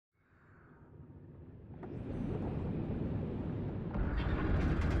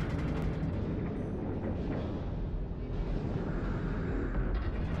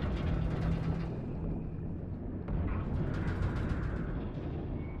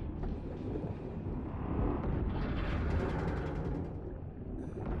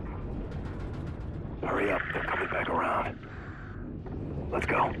Hurry up, they're coming back around. Let's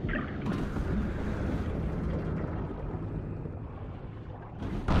go.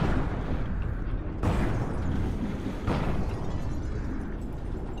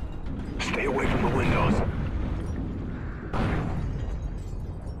 Stay away from the windows.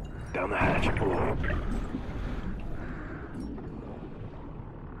 Down the hatch, below.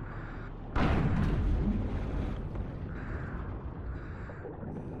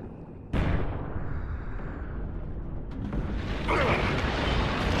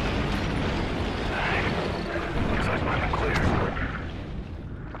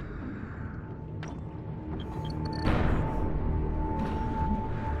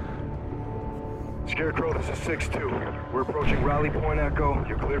 Scarecrow, this is 6-2. We're approaching Rally Point Echo.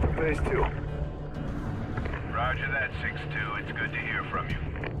 You're clear for phase 2. Roger that, 6-2. It's good to hear from you.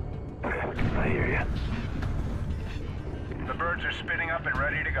 I hear you. The birds are spinning up and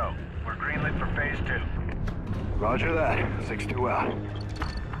ready to go. We're greenlit for phase 2. Roger that. 6-2 out.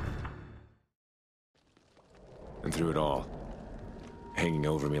 And through it all, hanging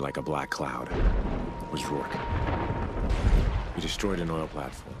over me like a black cloud, was Rourke. We destroyed an oil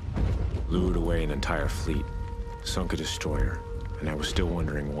platform, lured away an entire fleet, sunk a destroyer, and I was still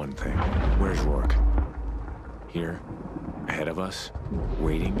wondering one thing. Where's Rourke? Here? Ahead of us?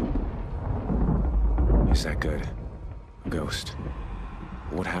 Waiting? Is that good? A ghost?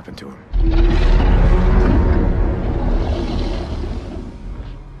 What happened to him?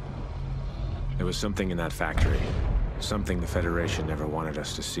 There was something in that factory. Something the Federation never wanted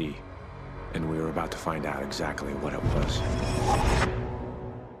us to see. And we were about to find out exactly what it was.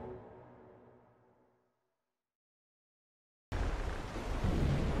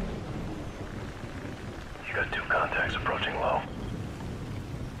 You got 2 contacts approaching low.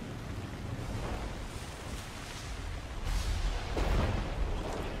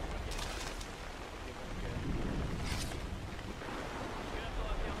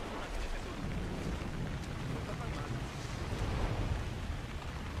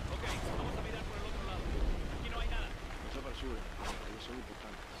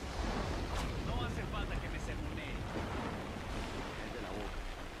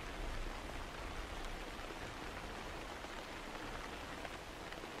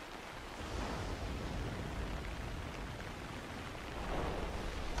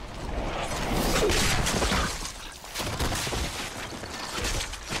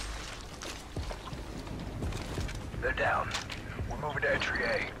 They're down. We're moving to entry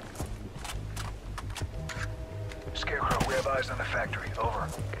A. Scarecrow, we have eyes on the factory. Over.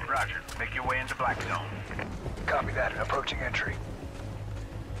 Roger. Make your way into Black Zone. Copy that. Approaching entry.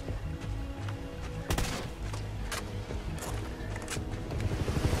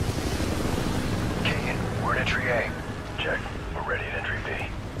 Keegan, we're at entry A. Check. We're ready at entry B.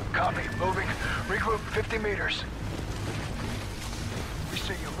 Copy. Moving. Regroup 50 meters. We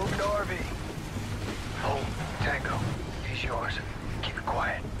see you. Moving to RV. Hold. Tango. He's yours. Keep it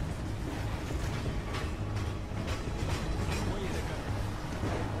quiet.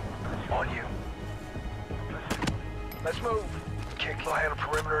 On you. Let's move. Kick will handle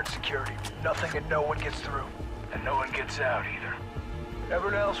perimeter and security. Nothing and no one gets through. And no one gets out either.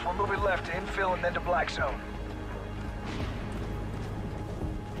 Everyone else, we're moving left to infill and then to Black Zone.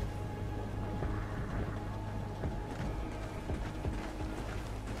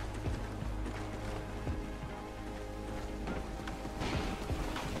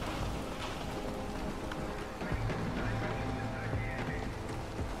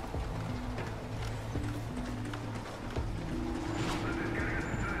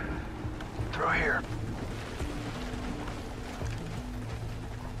 Through here.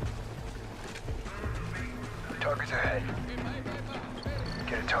 Target's ahead.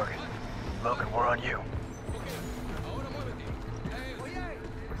 Get a target. Logan, we're on you.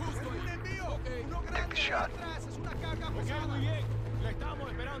 Take the shot.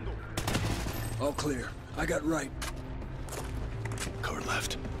 All clear. I got right. Cover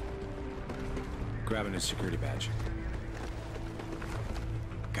left. Grabbing his security badge.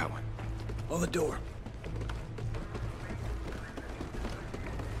 Got one. On the door.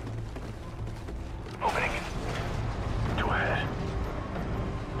 Opening. 2 ahead.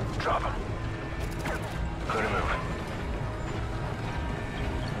 Drop him. Clear to move.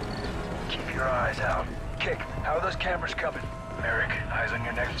 Keep your eyes out. Kick, how are those cameras coming? Merrick, eyes on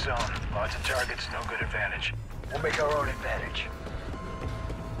your next zone. Lots of targets, no good advantage. We'll make our own advantage.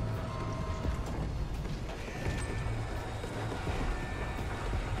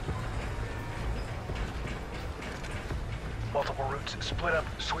 Multiple routes, split up,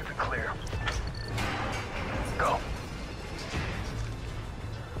 sweep and clear. Go.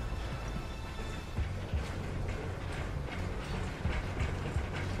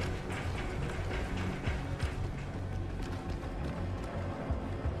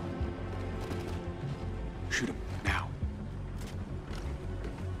 Shoot him. Now.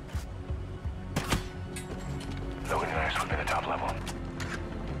 Logan and I are sweeping the top level.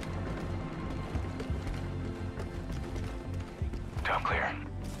 Top clear.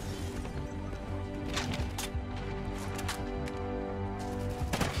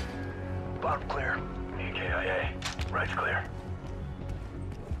 Bottom clear. EKIA. Right's clear.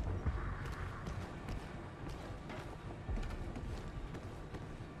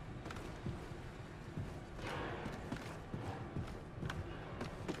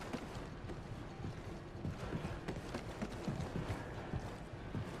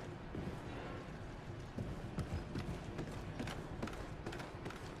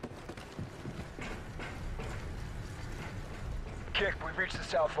 Kick, we've reached the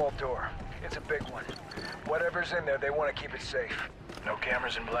south vault door. It's a big one. Whatever's in there, they want to keep it safe. No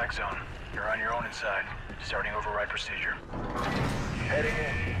cameras in Black Zone. You're on your own inside. Starting override procedure. Heading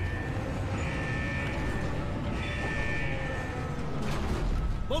in.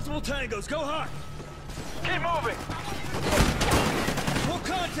 Multiple tangos, go hard! Keep moving! More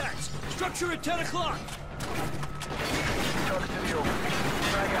contacts! Structure at 10 o'clock! Target to the open.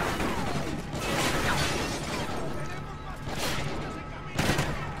 Drag out.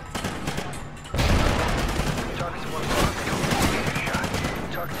 Target's 1 block. Shot.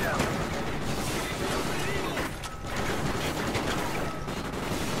 Target down.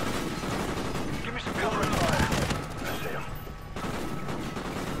 Give me some cover and fire. I see him.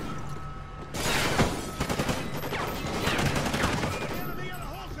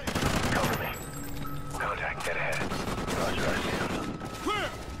 Cover me. Contact, get ahead. Roger, I see him. Clear!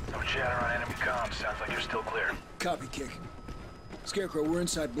 No chatter on enemy comms. Sounds like you're still clear. Copy, Kick. Scarecrow, we're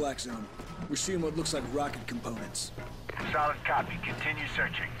inside Black Zone. We're seeing what looks like rocket components. Solid copy. Continue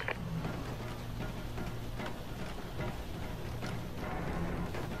searching.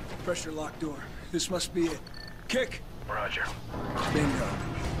 Pressure lock door. This must be it. Kick! Roger. Bingo.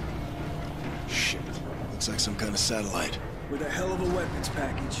 Shit. Looks like some kind of satellite. With a hell of a weapons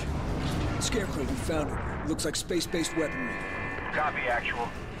package. Scarecrow, we found it. Looks like space-based weaponry. Copy, actual.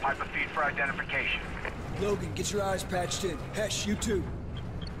 Pipe a feed for identification. Logan, get your eyes patched in. Hesh, you too.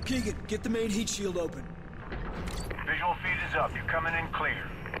 Keegan, get the main heat shield open. Visual feed is up. You're coming in clear.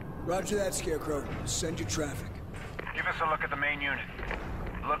 Roger that, Scarecrow. Send your traffic. Give us a look at the main unit.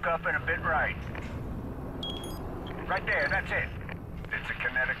 Look up and a bit right. Right there, that's it. It's a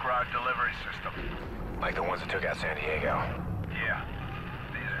kinetic rod delivery system. Like the ones that took out San Diego? Yeah.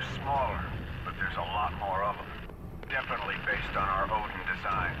 These are smaller, but there's a lot more of them. Definitely based on our Odin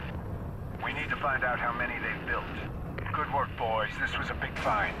design. We need to find out how many they've built. Good work, boys. This was a big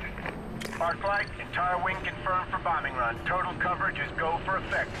find. Arclight, entire wing confirmed for bombing run. Total coverage is go for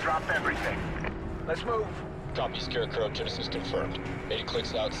effect. Drop everything. Let's move. Copy, Scarecrow. Genesis confirmed. 8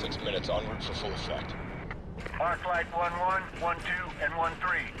 clicks out, 6 minutes, en route for full effect. Arclight 1-1, 1-2, and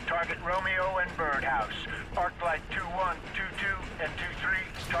 1-3. Target Romeo and Birdhouse. Arclight 2-1, 2-2, and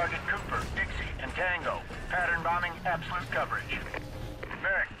 2-3. Target Cooper, Dixie, and Tango. Pattern bombing, absolute coverage.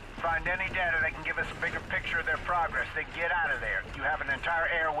 Merrick, find any data that can give us a bigger picture of their progress. They get out of there. You have an entire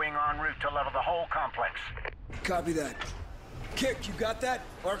air wing en route to level the whole complex. Copy that. Kick, you got that?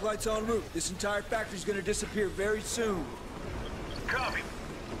 Arclight's en route. This entire factory's gonna disappear very soon. Copy.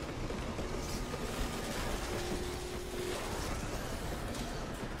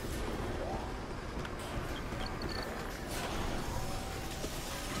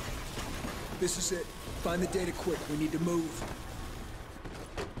 This is it. Find the data quick. We need to move.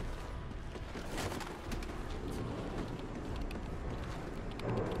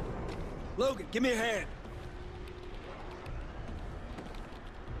 Logan, give me a hand.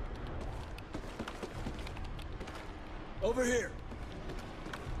 Over here.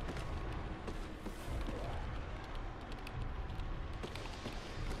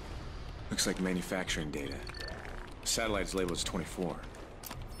 Looks like manufacturing data. Satellite's labeled as 24.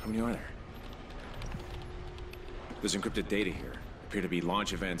 How many are there? There's encrypted data here. Appear to be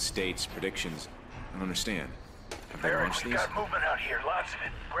launch events, dates, predictions. I don't understand. Have they Barrett, launched we these? got movement out here. Lots of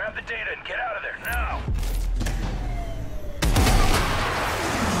it. Grab the data and get out of there now.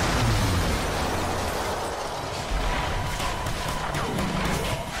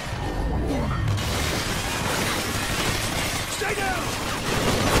 Stay down!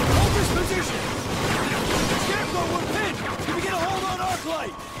 Hold this position! Scarecrow, we're pinned! Can we get a hold on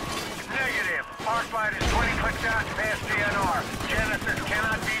Arclight? Negative. Arclight is 20 clicks out past DNR. Genesis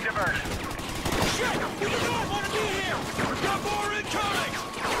cannot be diverted. Shit! We do not want to be here! Got more incoming!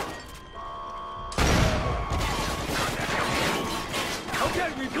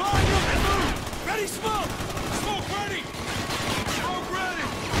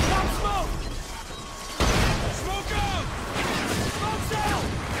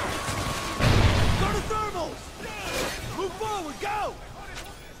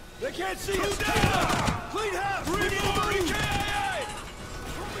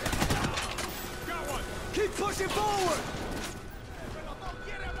 Keep pushing forward!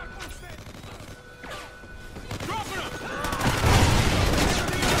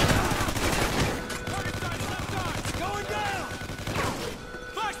 Going down!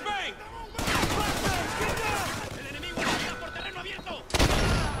 Flashbang! Flashbang! Get down! El enemigo ataca por terreno abierto.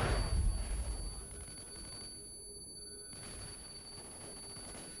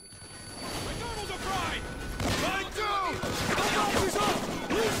 My thermals are fried. Mine too! The bomb's up!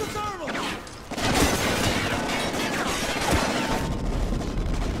 Use the thermal!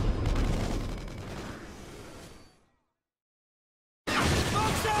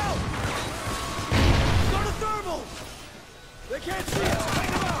 Bomb's out! Go to thermal! They can't see us!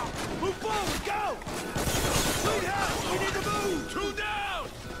 Take them out! Move forward! Go! Lead out! We need to move! 2 down.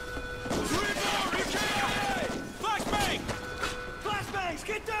 3 more. EKIA. Flashbang! Flashbangs!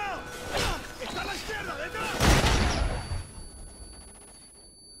 Get down! ¡Está a la izquierda! ¡Detrás!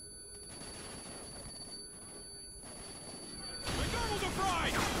 My thermals are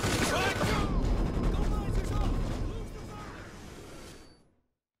fried.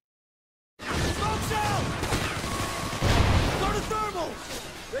 Smoke's out! Go to thermal!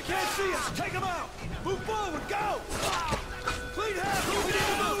 They can't see us! Take them out! Move forward! Go!